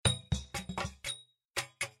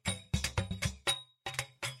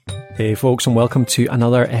Hey folks, and welcome to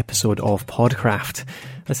another episode of Podcraft.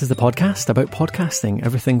 This is the podcast about podcasting,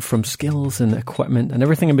 everything from skills and equipment and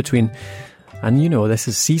everything in between. And you know, this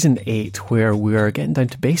is season 8 where we're getting down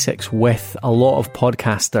to basics with a lot of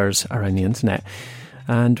podcasters around the internet.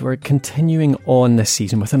 And we're continuing on this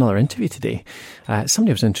season with another interview today.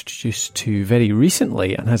 Somebody I was introduced to very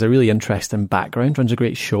recently and has a really interesting background, runs a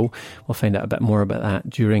great show. We'll find out a bit more about that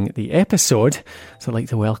during the episode. So I'd like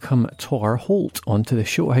to welcome Tor Holt onto the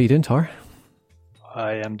show. How are you doing, Tor?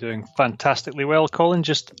 I am doing fantastically well, Colin.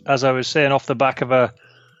 Just as I was saying, off the back of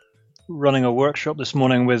running a workshop this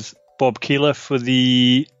morning with Bob Keeler for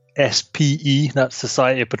the SPE, that's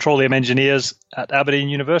Society of Petroleum Engineers at Aberdeen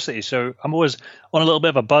University. So I'm always on a little bit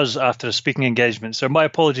of a buzz after a speaking engagement. So my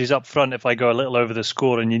apologies up front if I go a little over the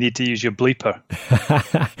score and you need to use your bleeper.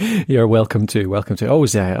 You're welcome to.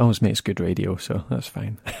 Always makes good radio, so that's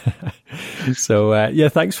fine. So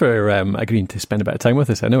thanks for agreeing to spend a bit of time with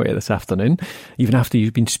us anyway this afternoon, even after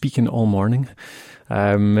you've been speaking all morning.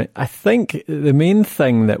 I think the main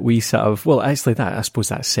thing that we I suppose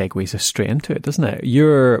that segues us straight into it, doesn't it?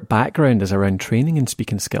 Your background is around training and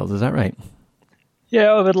speaking skills, is that right?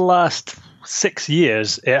 Yeah, over the last 6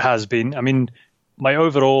 years, it has been. I mean, my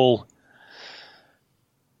overall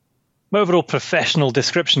professional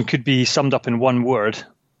description could be summed up in one word.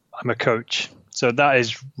 I'm a coach. So that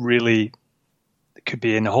is really, it could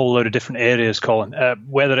be in a whole load of different areas, Colin,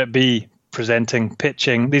 whether it be presenting,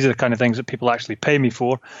 pitching. These are the kind of things that people actually pay me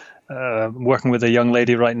for. I'm working with a young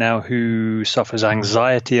lady right now who suffers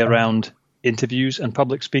anxiety around interviews and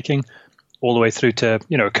public speaking, all the way through to,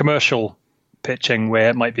 commercial pitching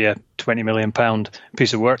where it might be a £20 million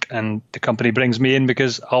piece of work and the company brings me in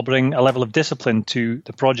because I'll bring a level of discipline to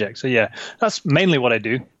the project. So yeah, that's mainly what I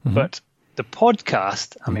do. Mm-hmm. But the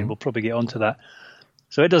podcast, we'll probably get onto that.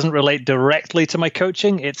 So it doesn't relate directly to my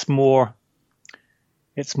coaching. It's more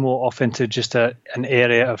off into just an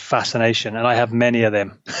area of fascination, and I have many of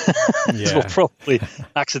them. Yeah. We'll probably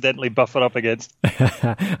accidentally buffer up against.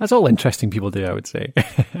 That's all interesting people do, I would say.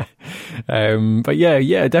 But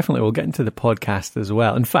yeah, definitely we'll get into the podcast as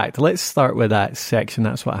well. In fact, let's start with that section.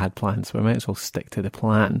 That's what I had planned, so we might as well stick to the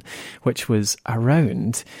plan, which was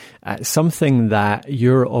around something that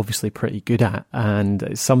you're obviously pretty good at, and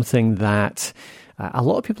it's something that a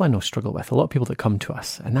lot of people I know struggle with, a lot of people that come to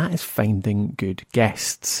us, and that is finding good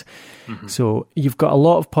guests. Mm-hmm. So you've got a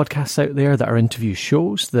lot of podcasts out there that are interview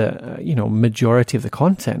shows that, majority of the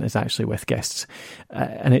content is actually with guests.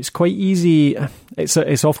 And it's quite easy.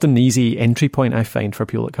 It's often an easy entry point, I find, for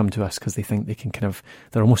people that come to us because they think they can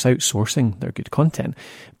they're almost outsourcing their good content,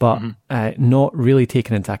 but not really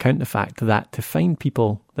taking into account the fact that to find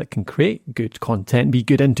people that can create good content, be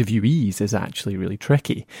good interviewees, is actually really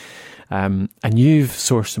tricky. And you've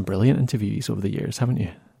sourced some brilliant interviewees over the years, haven't you?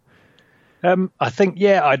 I think,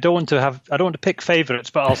 I don't want to pick favourites,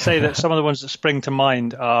 but I'll say that some of the ones that spring to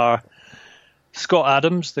mind are Scott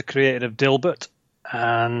Adams, the creator of Dilbert,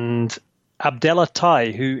 and Abdullah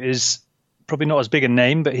Tai, who is probably not as big a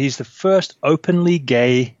name, but he's the first openly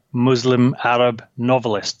gay Muslim Arab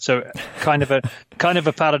novelist. So kind of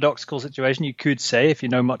a paradoxical situation, you could say, if you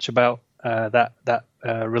know much about that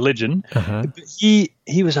religion. Uh-huh. But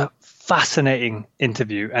he was a fascinating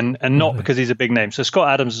interview, and not because he's a big name. So Scott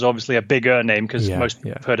Adams is obviously a bigger name because most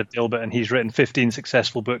people have heard of Dilbert, and he's written 15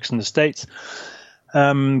 successful books in the States.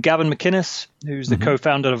 Gavin McInnes, who's the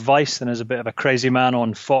co-founder of Vice and is a bit of a crazy man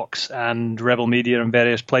on Fox and Rebel Media and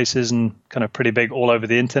various places, and kind of pretty big all over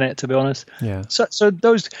the internet, to be honest. Yeah. So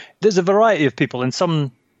there's a variety of people, and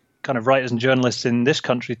some kind of writers and journalists in this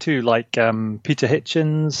country too, like Peter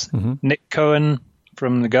Hitchens, Nick Cohen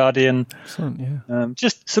from The Guardian. Excellent, yeah.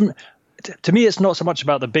 Just some. To me, it's not so much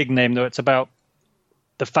about the big name, though. It's about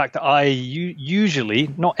the fact that I usually,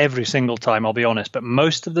 not every single time, I'll be honest, but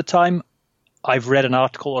most of the time, I've read an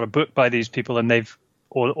article or a book by these people, and they've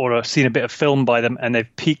or seen a bit of film by them, and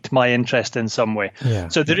they've piqued my interest in some way. Yeah,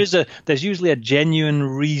 so there's usually a genuine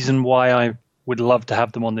reason why I would love to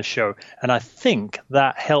have them on the show, and I think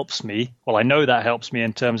that helps me. Well, I know that helps me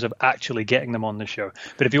in terms of actually getting them on the show.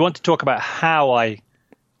 But if you want to talk about how I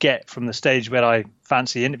get from the stage where I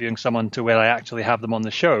fancy interviewing someone to where I actually have them on the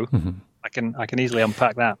show, I can easily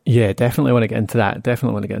unpack that. Yeah, definitely want to get into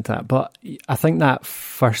that. But I think that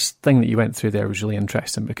first thing that you went through there was really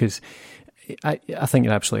interesting, because I think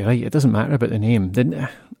you're absolutely right. It doesn't matter about the name.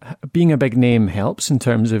 Being a big name helps in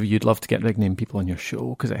terms of you'd love to get big name people on your show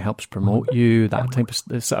because it helps promote you, that type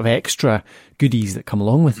of sort of extra goodies that come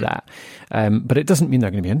along with that. But it doesn't mean they're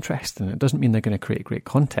going to be interesting. It doesn't mean they're going to create great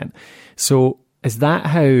content. So is that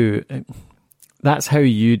that's how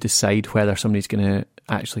you decide whether somebody's going to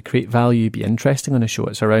actually create value, be interesting on a show?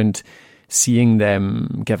 It's around seeing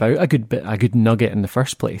them give out a good nugget in the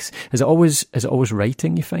first place. Is it always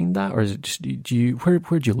writing you find that, or is it just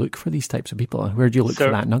where do you look for these types of people? Where do you look for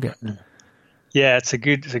that nugget? Yeah, it's a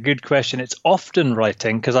good question. It's often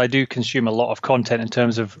writing, because I do consume a lot of content in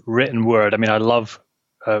terms of written word. I mean, I love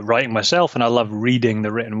writing myself, and I love reading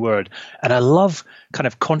the written word, and I love kind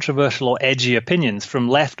of controversial or edgy opinions from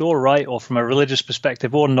left or right, or from a religious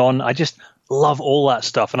perspective or non. I just love all that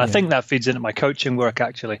stuff, and I think that feeds into my coaching work,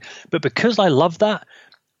 actually. But because I love that,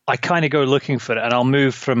 I kind of go looking for it, and I'll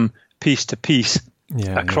move from piece to piece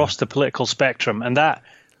across the political spectrum, and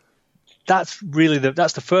that's really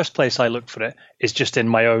that's the first place I look for it, is just in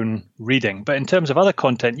my own reading. But in terms of other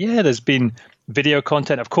content, there's been video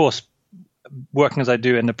content, of course. Working as I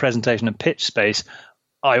do in the presentation and pitch space,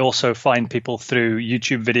 I also find people through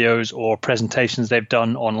YouTube videos or presentations they've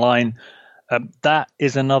done online. That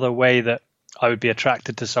is another way that I would be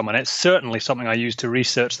attracted to someone. It's certainly something I use to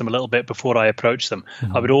research them a little bit before I approach them.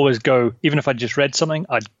 I would always go, even if I just read something,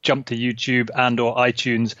 I'd jump to YouTube and or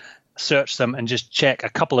iTunes, search them, and just check a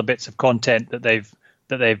couple of bits of content that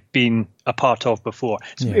they've been a part of before.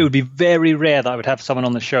 So it would be very rare that I would have someone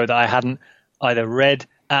on the show that I hadn't either read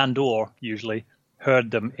and or usually heard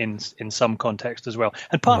them in some context as well.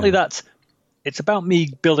 And partly it's about me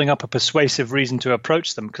building up a persuasive reason to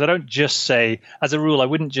approach them, because I don't just say, as a rule, I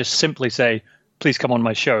wouldn't just simply say, please come on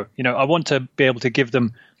my show. I want to be able to give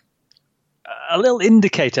them a little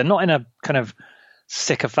indicator, not in a kind of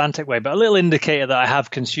sycophantic way, but a little indicator that I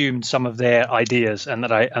have consumed some of their ideas and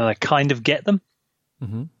that I kind of get them.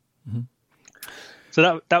 Mm-hmm. Mm-hmm.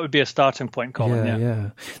 So that would be a starting point,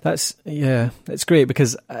 Colin. That's great,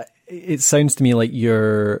 because it sounds to me like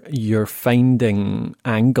you're finding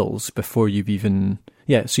angles before you've even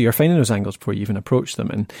so you're finding those angles before you even approach them.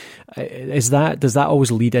 And does that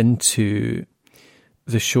always lead into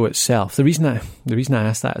the show itself? The reason I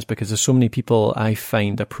ask that is because there's so many people I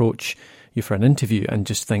find approach you for an interview and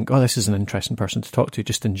just think, oh, this is an interesting person to talk to,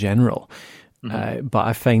 just in general. But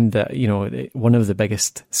I find that, one of the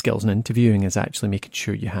biggest skills in interviewing is actually making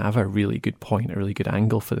sure you have a really good point, a really good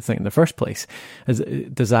angle for the thing in the first place. Is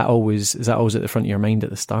that always at the front of your mind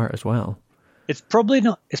at the start as well? It's probably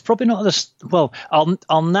not well,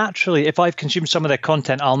 I'll naturally, if I've consumed some of their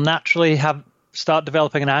content, I'll naturally start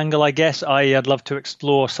developing an angle, I guess. I'd love to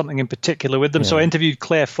explore something in particular with them. So I interviewed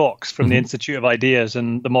Claire Fox from the Institute of Ideas,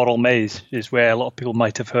 and The Moral Maze is where a lot of people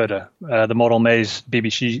might have heard her. The Moral Maze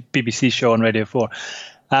BBC show on Radio 4.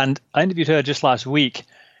 And I interviewed her just last week,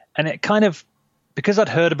 and it kind of, because I'd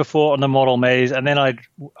heard her before on The Moral Maze, and then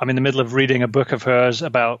I'm in the middle of reading a book of hers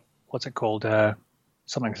about, what's it called?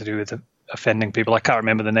 Something to do with offending people. I can't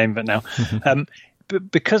remember the name of it now. But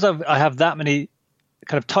because I have that many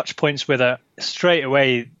kind of touch points with her, straight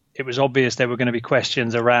away it was obvious there were going to be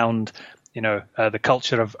questions around the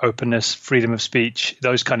culture of openness, freedom of speech,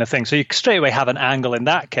 those kind of things. So you straight away have an angle in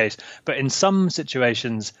that case. But in some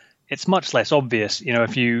situations it's much less obvious,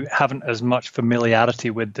 if you haven't as much familiarity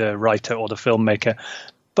with the writer or the filmmaker.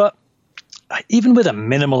 But even with a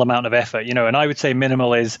minimal amount of effort, and I would say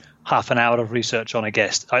minimal is half an hour of research on a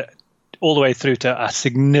guest, all the way through to a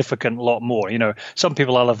significant lot more. Some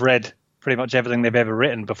people I'll have read pretty much everything they've ever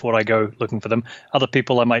written before I go looking for them. Other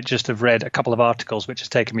people, I might just have read a couple of articles, which has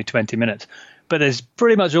taken me 20 minutes. But there's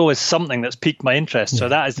pretty much always something that's piqued my interest. So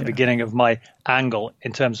that is the beginning of my angle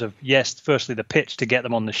in terms of, yes, firstly, the pitch to get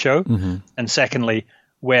them on the show. And secondly,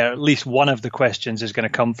 where at least one of the questions is going to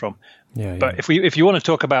come from. But if you want to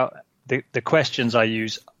talk about the questions I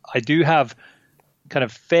use, I do have kind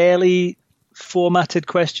of fairly formatted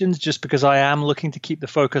questions, just because I am looking to keep the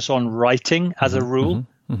focus on writing as a rule.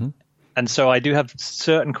 And so I do have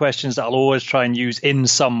certain questions that I'll always try and use in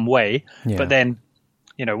some way. But then,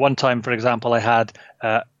 one time, for example, I had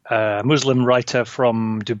a Muslim writer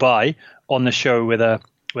from Dubai on the show with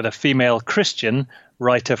a female Christian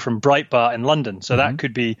writer from Breitbart in London. So that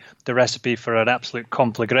could be the recipe for an absolute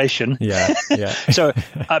conflagration. So,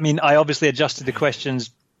 I obviously adjusted the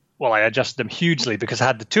questions. Well, I adjusted them hugely because I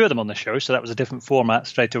had the two of them on the show. So that was a different format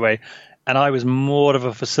straight away. And I was more of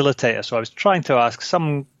a facilitator. So I was trying to ask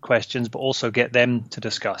some questions, but also get them to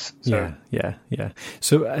discuss. So. Yeah.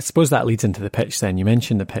 So I suppose that leads into the pitch then. You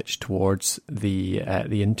mentioned the pitch towards the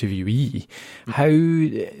interviewee. How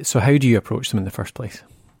do you approach them in the first place?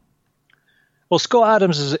 Well, Scott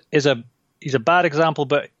Adams he's a bad example,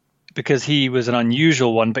 but because he was an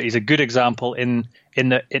unusual one, but he's a good example in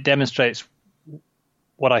that it demonstrates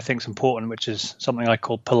what I think is important, which is something I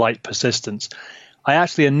call polite persistence. I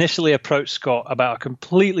actually initially approached Scott about a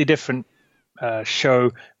completely different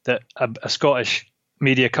show that a Scottish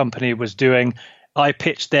media company was doing, I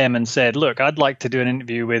pitched them and said, look, I'd like to do an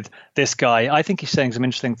interview with this guy. I think he's saying some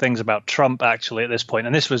interesting things about Trump, actually, at this point.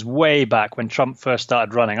 And this was way back when Trump first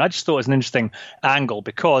started running. I just thought it was an interesting angle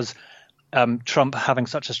because Trump having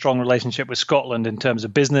such a strong relationship with Scotland in terms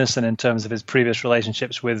of business and in terms of his previous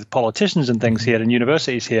relationships with politicians and things here and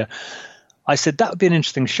universities here. I said, that would be an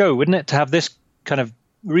interesting show, wouldn't it, to have this kind of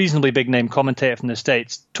reasonably big name commentator from the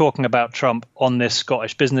States talking about Trump on this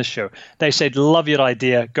Scottish business show. They said, love your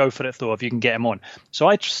idea, go for it, Thor, if you can get him on. So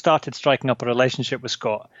I started striking up a relationship with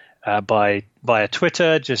Scott via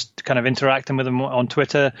Twitter, just kind of interacting with him on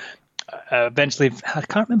Twitter. Eventually, I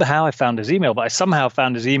can't remember how I found his email, but I somehow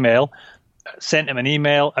found his email, sent him an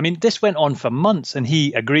email. I mean, this went on for months and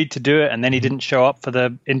he agreed to do it and then he didn't show up for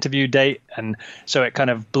the interview date. And so it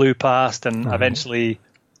kind of blew past and eventually,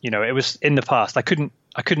 it was in the past. I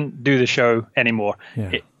couldn't do the show anymore.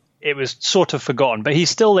 Yeah. It was sort of forgotten, but he's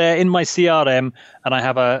still there in my CRM, and I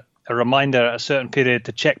have a reminder at a certain period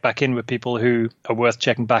to check back in with people who are worth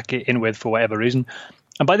checking back in with for whatever reason.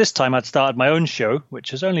 And by this time, I'd started my own show, which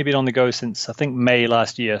has only been on the go since, I think, May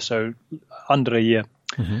last year, so under a year,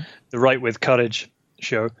 the Right With Courage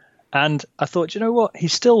show. And I thought, you know what,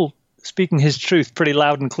 he's still speaking his truth pretty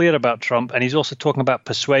loud and clear about Trump, and he's also talking about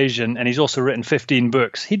persuasion, and he's also written 15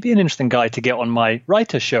 books. He'd be an interesting guy to get on my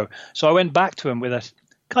writer's show. So I went back to him with a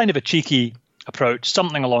kind of a cheeky approach,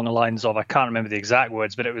 something along the lines of, I can't remember the exact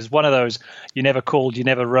words, but it was one of those, you never called, you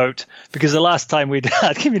never wrote, because the last time we'd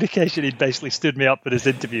had communication, he'd basically stood me up for this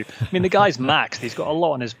interview. I mean, the guy's maxed. He's got a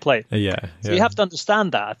lot on his plate. Yeah. So you have to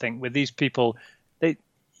understand that, I think, with these people,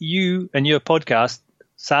 you and your podcast,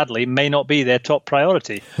 sadly, may not be their top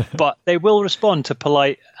priority, but they will respond to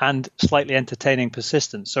polite and slightly entertaining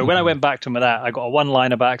persistence. So when I went back to them with that, I got a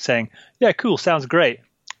one-liner back saying, yeah, cool, sounds great.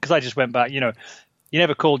 Because I just went back, you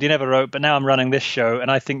never called, you never wrote, but now I'm running this show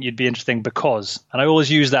and I think you'd be interesting because. And I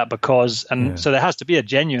always use that because. And so there has to be a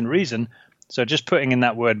genuine reason. So just putting in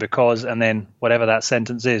that word because and then whatever that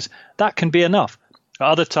sentence is, that can be enough.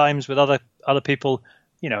 Other times with other people,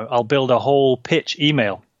 I'll build a whole pitch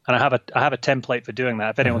email. And I have a template for doing that.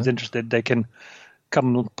 If anyone's interested, they can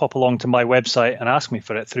come pop along to my website and ask me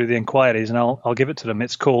for it through the inquiries, and I'll give it to them.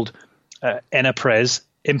 It's called Enterprise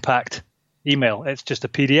Impact Email. It's just a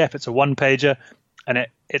PDF. It's a one-pager, and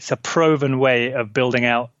it's a proven way of building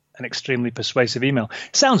out an extremely persuasive email.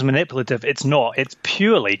 It sounds manipulative. It's not. It's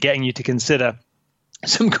purely getting you to consider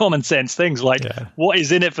some common sense things like what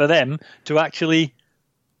is in it for them to actually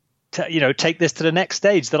take this to the next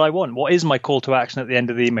stage that I want. What is my call to action at the end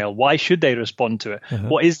of the email? Why should they respond to it?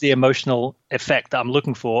 What is the emotional effect that I'm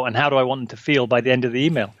looking for? And how do I want them to feel by the end of the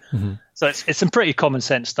email? So it's some pretty common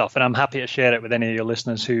sense stuff. And I'm happy to share it with any of your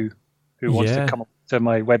listeners who wants to come up to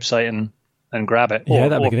my website and grab it.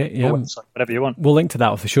 That'd be great. Yeah. Website, whatever you want. We'll link to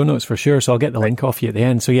that with the show notes for sure. So I'll get the link off you at the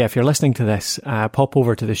end. So if you're listening to this, pop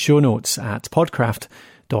over to the show notes at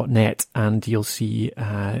podcraft.net and you'll see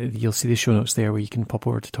the show notes there where you can pop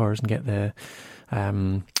over to Tors and get the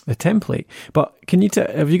template. But can you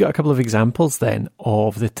have you got a couple of examples then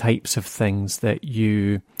of the types of things that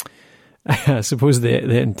you I suppose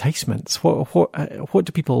the enticements, what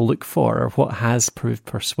do people look for, or what has proved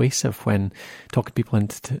persuasive when talking people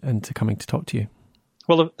into coming to talk to you?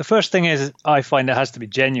 Well, the first thing is I find it has to be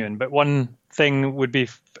genuine, but one thing would be,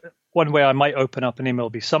 one way I might open up an email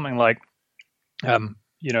would be something like, whoever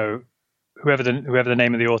the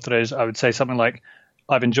name of the author is, I would say something like,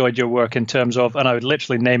 I've enjoyed your work in terms of, and I would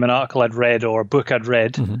literally name an article I'd read or a book I'd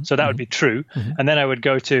read. So that would be true. And then I would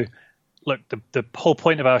go to, look, the whole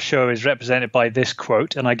point of our show is represented by this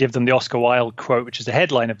quote, and I give them the Oscar Wilde quote, which is the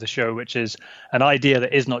headline of the show, which is, an idea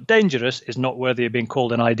that is not dangerous is not worthy of being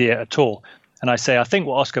called an idea at all. And I say, I think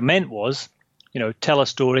what Oscar meant was, tell a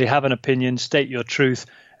story, have an opinion, state your truth,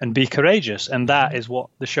 and be courageous. And that is what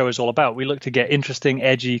the show is all about. We look to get interesting,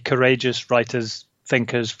 edgy, courageous writers,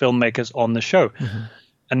 thinkers, filmmakers on the show.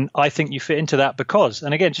 And I think you fit into that because,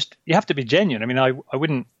 and again, just you have to be genuine. I mean, I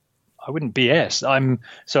wouldn't BS.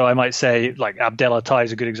 So I might say, like Abdel Attai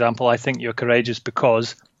is a good example. I think you're courageous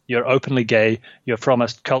because you're openly gay. You're from a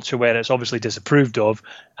culture where it's obviously disapproved of,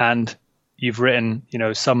 and you've written,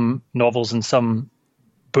 some novels and some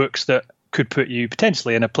books that could put you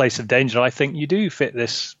potentially in a place of danger. I think you do fit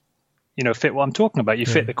this, fit what I'm talking about. You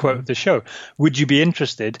fit the quote of the show. Would you be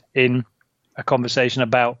interested in a conversation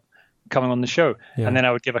about coming on the show? And then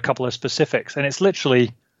I would give a couple of specifics, and it's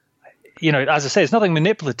literally, as I say, it's nothing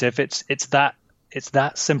manipulative. It's that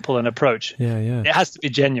simple an approach. It has to be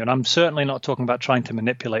genuine. I'm certainly not talking about trying to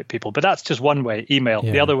manipulate people, but that's just one way, email.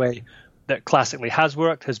 The other way that classically has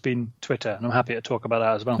worked has been Twitter, and I'm happy to talk about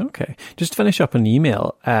that as well. Okay. Just to finish up on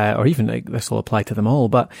email, or even this will apply to them all,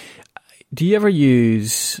 but do you ever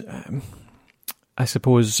use I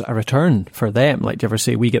suppose, a return for them? Like, do you ever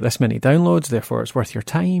say, we get this many downloads, therefore it's worth your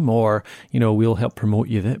time, or, we'll help promote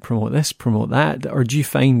you, promote this, promote that? Or do you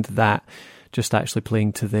find that just actually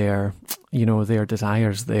playing to their, their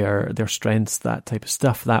desires, their strengths, that type of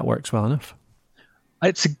stuff, that works well enough?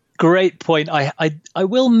 It's a great point. I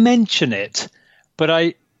will mention it, but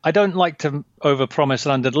I don't like to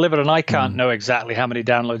overpromise and underdeliver, and I can't know exactly how many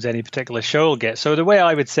downloads any particular show will get. So the way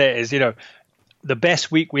I would say it is, the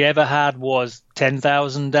best week we ever had was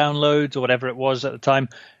 10,000 downloads or whatever it was at the time.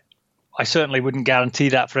 I certainly wouldn't guarantee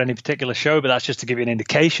that for any particular show, but that's just to give you an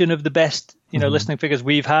indication of the best, listening figures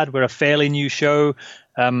we've had. We're a fairly new show.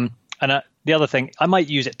 The other thing, I might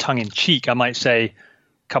use it tongue in cheek. I might say,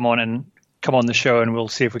 come on the show and we'll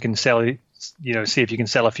see if we can sell, see if you can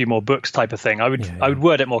sell a few more books type of thing. I would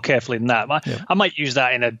word it more carefully than that. I might use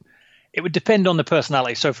that it would depend on the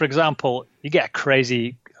personality. So for example, you get a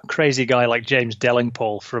crazy guy like James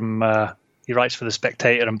Delingpole from, he writes for The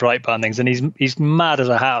Spectator and Breitbart and things, and he's mad as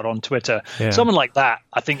a hatter on Twitter. Yeah. Someone like that,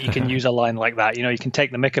 I think you can use a line like that. You can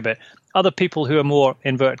take the mick a bit. Other people who are more,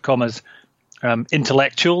 inverted commas,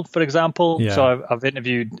 intellectual, for example. Yeah. So I've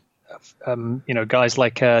interviewed, guys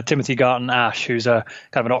like Timothy Garton Ash, who's a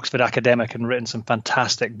kind of an Oxford academic and written some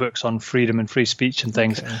fantastic books on freedom and free speech and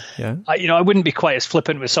things. Okay. Yeah. I wouldn't be quite as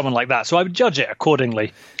flippant with someone like that. So I would judge it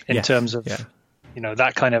accordingly in terms of,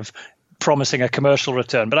 that kind of promising a commercial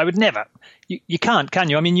return. But I would never. You can't, can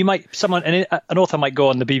you? I mean, an author might go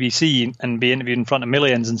on the BBC and be interviewed in front of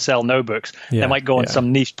millions and sell no books. Yeah, they might go on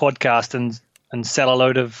some niche podcast and sell a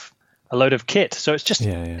load of kit. So it's just.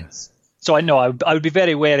 So I know I would be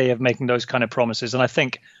very wary of making those kind of promises, and I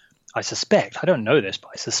suspect, I don't know this,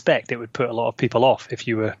 but I suspect it would put a lot of people off if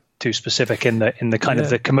you were too specific in the kind of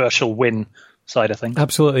the commercial win side of things.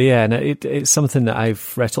 Absolutely, yeah, and it's something that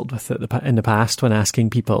I've wrestled with in the past when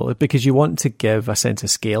asking people, because you want to give a sense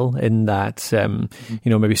of scale in that,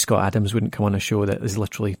 maybe Scott Adams wouldn't come on a show that is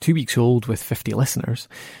literally 2 weeks old with 50 listeners,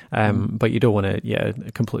 but you don't want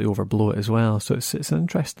to, completely overblow it as well. So it's an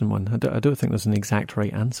interesting one. I don't think there's an exact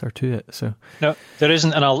right answer to it. So no, there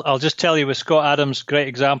isn't, and I'll just tell you with Scott Adams, great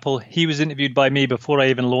example. He was interviewed by me before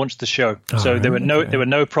I even launched the show, so there were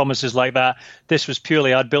no promises like that. This was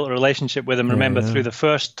purely I'd built a relationship with him. Remember through the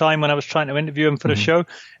first time when I was trying to interview him for the show,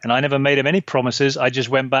 and I never made him any promises. I just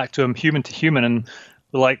went back to him human to human and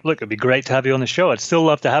like, look, it'd be great to have you on the show. I'd still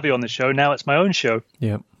love to have you on the show. Now it's my own show.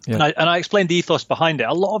 Yeah. And I explained the ethos behind it.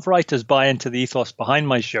 A lot of writers buy into the ethos behind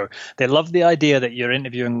my show. They love the idea that you're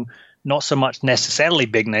interviewing not so much necessarily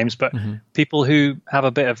big names, but people who have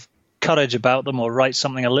a bit of courage about them or write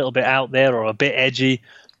something a little bit out there or a bit edgy.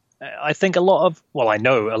 I think I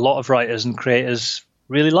know a lot of writers and creators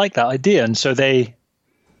really like that idea, and so they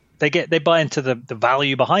buy into the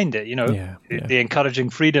value behind it, the encouraging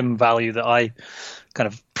freedom value that I kind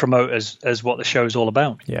of promote as what the show's all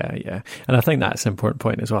about. Yeah. And I think that's an important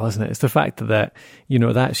point as well, isn't it? It's the fact that,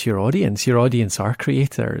 that's your audience. Your audience are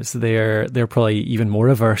creators. They're probably even more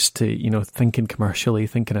averse to, thinking commercially,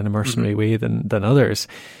 thinking in a mercenary way than others.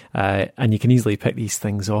 And you can easily pick these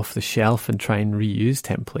things off the shelf and try and reuse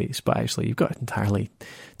templates, but actually you've got to entirely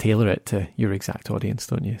tailor it to your exact audience,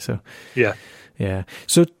 don't you? So yeah.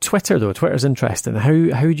 So Twitter's interesting. How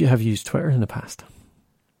would you have used Twitter in the past?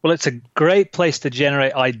 Well, it's a great place to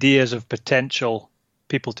generate ideas of potential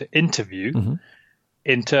people to interview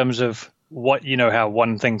in terms of what, how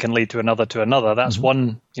one thing can lead to another. That's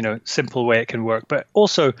one, simple way it can work. But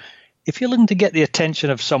also, if you're looking to get the attention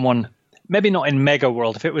of someone, maybe not in Mega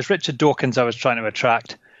World, if it was Richard Dawkins I was trying to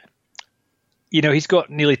attract, he's got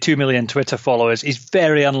nearly 2 million Twitter followers. He's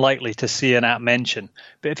very unlikely to see an app mention.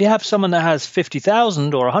 But if you have someone that has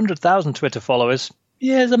 50,000 or 100,000 Twitter followers,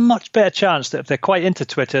 there's a much better chance that if they're quite into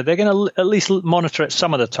Twitter, they're going to at least monitor it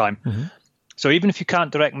some of the time. So even if you can't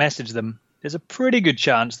direct message them, there's a pretty good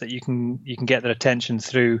chance that you can get their attention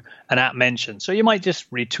through an app mention. So you might just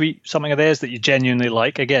retweet something of theirs that you genuinely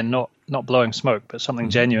like. Again, not blowing smoke, but something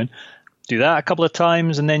genuine. Do that a couple of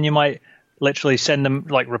times, and then you might literally send them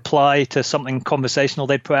reply to something conversational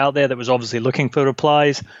they'd put out there that was obviously looking for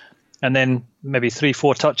replies. And then maybe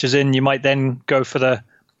 3-4 touches in, you might then go for the,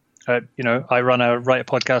 I write a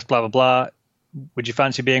podcast, blah, blah, blah. Would you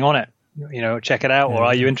fancy being on it? Check it out, or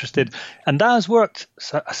are you interested? And that has worked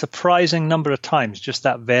a surprising number of times, just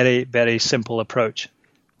that very, very simple approach.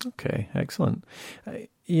 Okay, excellent.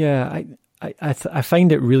 I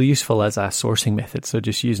find it really useful as a sourcing method. So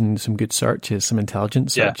just using some good searches, some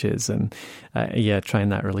intelligent searches, and trying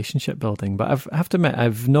that relationship building. But I have to admit,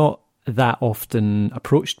 I've not that often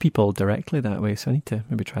approached people directly that way. So I need to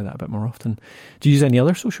maybe try that a bit more often. Do you use any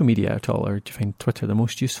other social media at all, or do you find Twitter the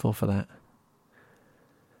most useful for that?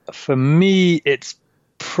 For me, it's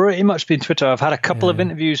pretty much been Twitter. I've had a couple of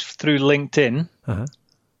interviews through LinkedIn,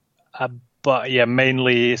 but yeah,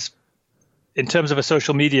 mainly in terms of a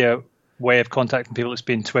social media way of contacting people, it's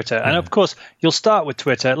been Twitter. And of course, you'll start with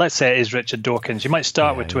Twitter. Let's say it is Richard Dawkins. You might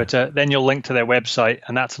start with Twitter, then you'll link to their website,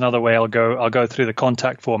 and that's another way I'll go through the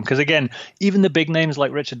contact form. Because again, even the big names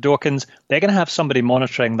like Richard Dawkins, they're going to have somebody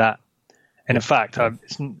monitoring that. And in fact,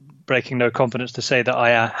 it's breaking no confidence to say that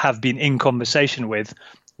I have been in conversation with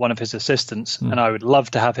one of his assistants, and I would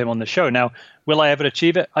love to have him on the show. Now, will I ever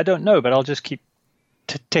achieve it? I don't know, but I'll just keep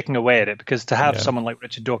ticking away at it, because to have someone like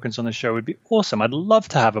Richard Dawkins on the show would be awesome. I'd love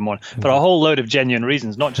to have him on for a whole load of genuine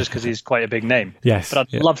reasons, not just because he's quite a big name. Yes,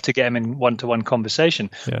 but I'd love to get him in one-to-one conversation.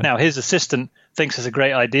 Now, his assistant thinks it's a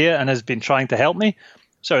great idea and has been trying to help me.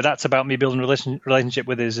 So that's about me building a relationship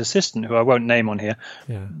with his assistant, who I won't name on here.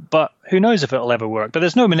 But who knows if it'll ever work. But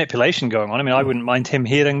there's no manipulation going on. I mean, I wouldn't mind him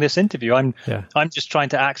hearing this interview. I'm just trying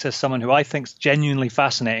to access someone who I think is genuinely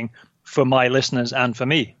fascinating for my listeners and for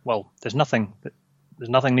me. Well, there's nothing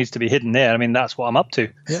needs to be hidden there. I mean, that's what I'm up to.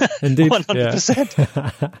 Yeah, indeed.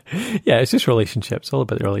 100%. Yeah, it's just relationships, all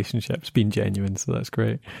about the relationships, being genuine. So that's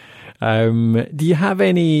great. Do you have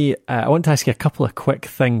any, I want to ask you a couple of quick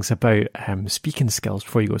things about speaking skills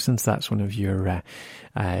before you go, since that's one of your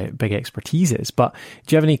big expertises. But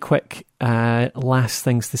do you have any quick last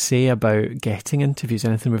things to say about getting interviews?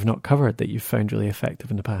 Anything we've not covered that you've found really effective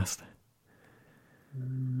in the past?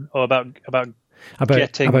 Or about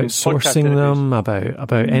sourcing them,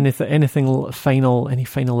 about anything final, any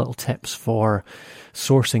final little tips for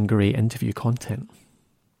sourcing great interview content?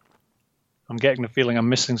 I'm getting the feeling I'm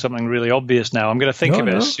missing something really obvious now. I'm going to think of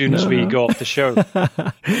it as soon as we go off the show.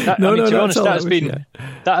 To be honest, that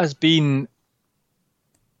has been.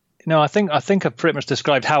 I think I've pretty much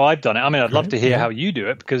described how I've done it. I mean, I'd love to hear how you do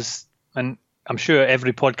it, and I'm sure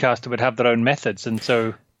every podcaster would have their own methods, and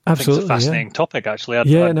so. Absolutely, I think it's a fascinating topic, actually.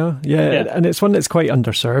 And it's one that's quite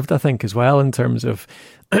underserved, I think, as well, in terms of,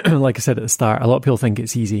 like I said at the start, a lot of people think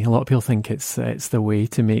it's easy. A lot of people think it's the way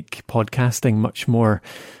to make podcasting much more,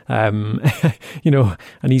 an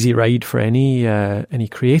easy ride for any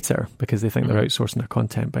creator, because they think they're outsourcing their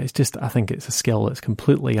content. But it's just, I think it's a skill that's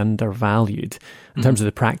completely undervalued in terms of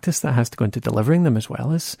the practice that has to go into delivering them as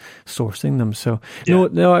well as sourcing them. So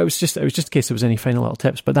no, it was just in case there was any final little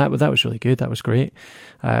tips. But that was really good. That was great.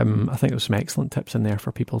 I think there were some excellent tips in there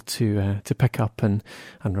for people to pick up and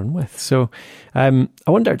run with. So I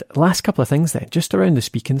wondered, last couple of things then, just around the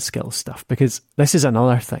speaking skills stuff, because this is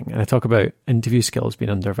another thing, and I talk about interview skills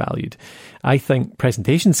being undervalued. I think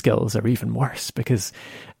presentation skills are even worse, because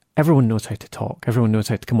everyone knows how to talk, everyone knows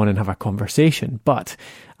how to come on and have a conversation, but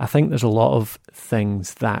I think there's a lot of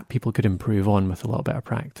things that people could improve on with a little bit of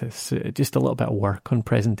practice, just a little bit of work on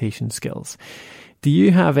presentation skills. Do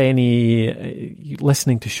you have any,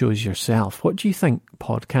 listening to shows yourself, what do you think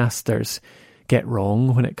podcasters get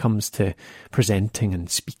wrong when it comes to presenting and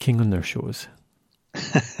speaking on their shows?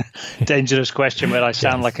 Dangerous question where I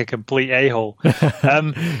sound like a complete a-hole.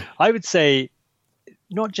 I would say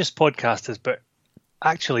not just podcasters, but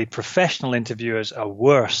actually professional interviewers are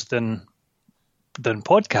worse than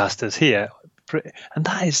podcasters here. And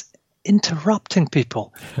that is interrupting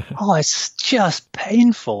people. It's just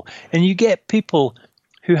painful. And you get people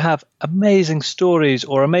who have amazing stories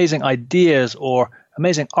or amazing ideas or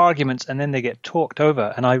amazing arguments, and then they get talked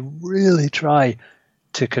over. And I really try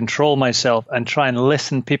to control myself and try and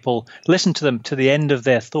listen to them to the end of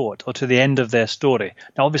their thought or to the end of their story.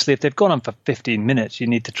 Now, obviously, if they've gone on for 15 minutes, you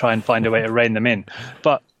need to try and find a way to rein them in.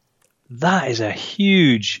 But that is a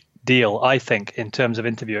huge deal, I think, in terms of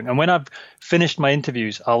interviewing. And when I've finished my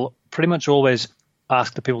interviews, I'll pretty much always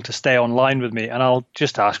ask the people to stay online with me, and I'll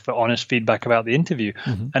just ask for honest feedback about the interview.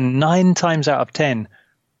 And 9 times out of 10,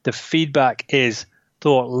 the feedback is,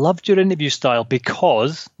 Thor, loved your interview style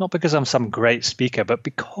because, not because I'm some great speaker, but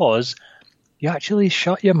because you actually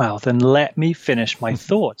shut your mouth and let me finish my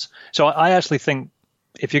thoughts. So I actually think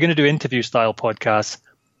if you're going to do interview style podcasts,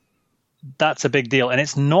 that's a big deal. And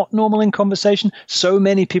it's not normal in conversation. So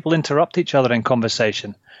many people interrupt each other in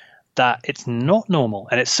conversation that it's not normal.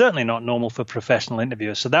 And it's certainly not normal for professional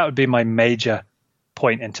interviewers. So that would be my major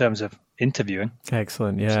point in terms of interviewing.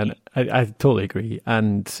 Excellent. Yeah, and I totally agree.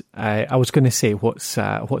 And I was going to say, what's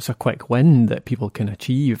a quick win that people can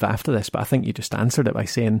achieve after this? But I think you just answered it by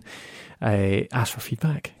saying, ask for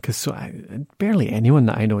feedback, because barely anyone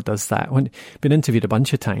that I know does that. I've been interviewed a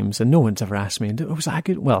bunch of times and no one's ever asked me, was that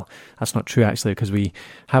good? Well, that's not true actually, because we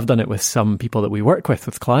have done it with some people that we work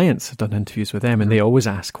with clients, have done interviews with them, and they always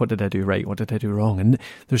ask, what did I do right? What did I do wrong? And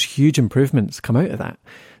there's huge improvements come out of that.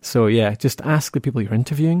 So yeah, just ask the people you're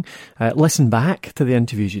interviewing. listen back to the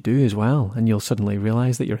interviews you do as well, and you'll suddenly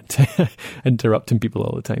realise that you're interrupting people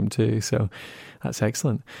all the time too. So that's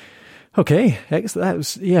excellent. Okay, that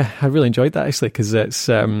was, I really enjoyed that actually, because it's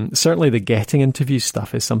certainly the getting interview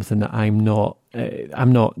stuff is something that I'm not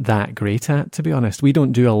that great at, to be honest. We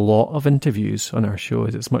don't do a lot of interviews on our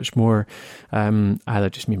shows. It's much more either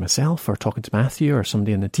just me myself or talking to Matthew or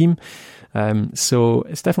somebody in the team. So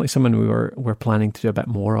it's definitely something we're planning to do a bit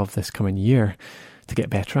more of this coming year to get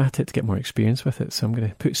better at it, to get more experience with it. So I'm going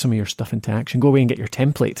to put some of your stuff into action. Go away and get your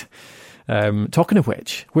template. Talking of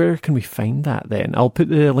which, where can we find that then? I'll put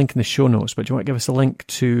the link in the show notes, but do you want to give us a link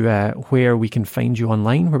to where we can find you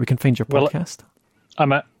online, where we can find your podcast?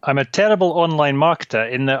 Well, I'm a terrible online marketer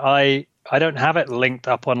in that I don't have it linked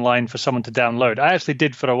up online for someone to download. I actually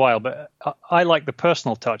did for a while, but I like the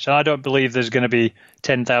personal touch, and I don't believe there's going to be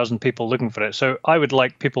 10,000 people looking for it. So I would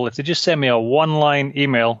like people, if they just send me a one-line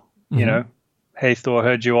email, you know, hey Thor,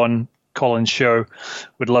 heard you on Colin's show,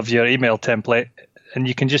 would love your email template. And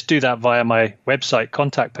you can just do that via my website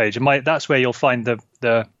contact page. And that's where you'll find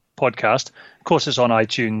the podcast. Of course, it's on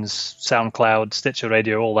iTunes, SoundCloud, Stitcher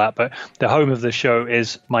Radio, all that. But the home of the show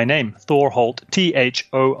is my name, Thor Holt,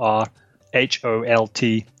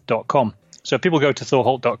 THORHOLT.com. So if people go to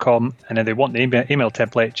thorholt.com and then they want the email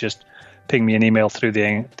template, just ping me an email through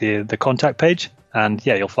the contact page. And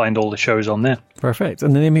yeah, you'll find all the shows on there. Perfect.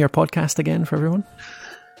 And the name of your podcast again for everyone?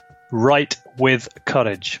 Write with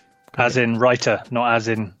Courage. As in writer, not as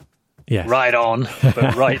in ride on,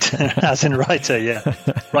 but write as in writer, yeah.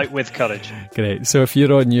 Write with Courage. Great. So if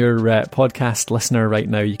you're on your podcast listener right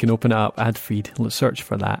now, you can open it up, ad feed, search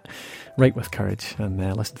for that, Write with Courage, and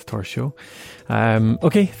listen to Thor's show.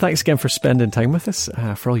 Okay, thanks again for spending time with us,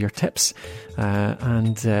 for all your tips,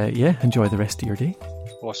 and enjoy the rest of your day.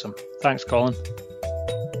 Awesome. Thanks, Colin.